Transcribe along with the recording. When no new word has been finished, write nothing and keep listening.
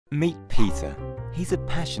Meet Peter. He's a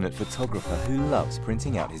passionate photographer who loves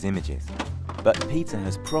printing out his images. But Peter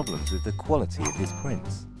has problems with the quality of his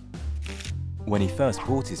prints. When he first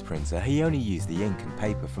bought his printer, he only used the ink and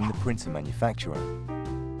paper from the printer manufacturer.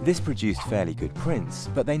 This produced fairly good prints,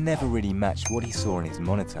 but they never really matched what he saw on his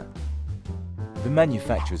monitor. The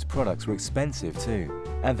manufacturer's products were expensive too,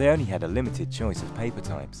 and they only had a limited choice of paper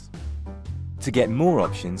types. To get more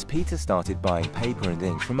options, Peter started buying paper and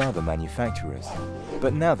ink from other manufacturers.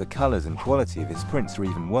 But now the colours and quality of his prints are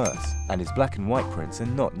even worse, and his black and white prints are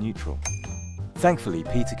not neutral. Thankfully,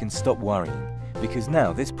 Peter can stop worrying, because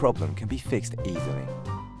now this problem can be fixed easily.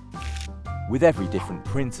 With every different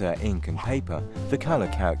printer, ink and paper, the colour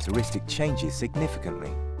characteristic changes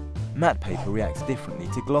significantly. Matte paper reacts differently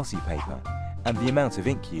to glossy paper, and the amount of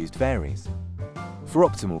ink used varies. For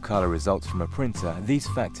optimal colour results from a printer, these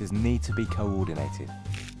factors need to be coordinated.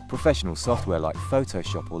 Professional software like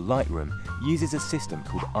Photoshop or Lightroom uses a system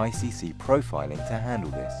called ICC profiling to handle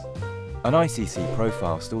this. An ICC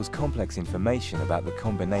profile stores complex information about the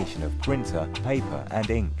combination of printer, paper and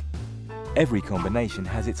ink. Every combination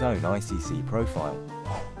has its own ICC profile.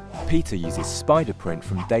 Peter uses SpyderPRINT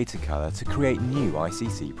from Datacolor to create new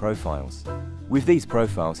ICC profiles. With these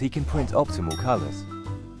profiles, he can print optimal colours.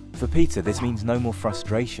 For Peter, this means no more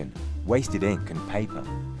frustration, wasted ink and paper,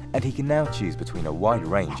 and he can now choose between a wide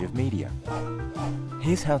range of media.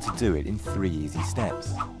 Here's how to do it in 3 easy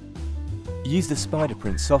steps. Use the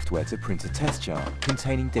SpyderPRINT software to print a test chart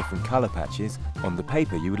containing different colour patches on the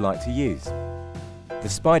paper you would like to use. The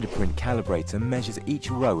SpyderPRINT calibrator measures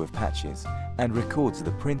each row of patches and records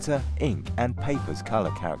the printer, ink and paper's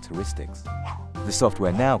colour characteristics. The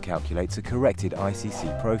software now calculates a corrected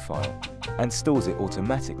ICC profile and stores it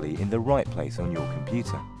automatically in the right place on your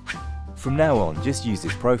computer. From now on, just use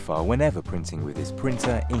this profile whenever printing with this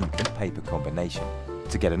printer, ink and paper combination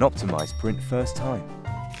to get an optimized print first time.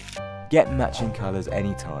 Get matching colours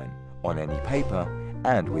anytime, on any paper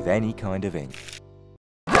and with any kind of ink.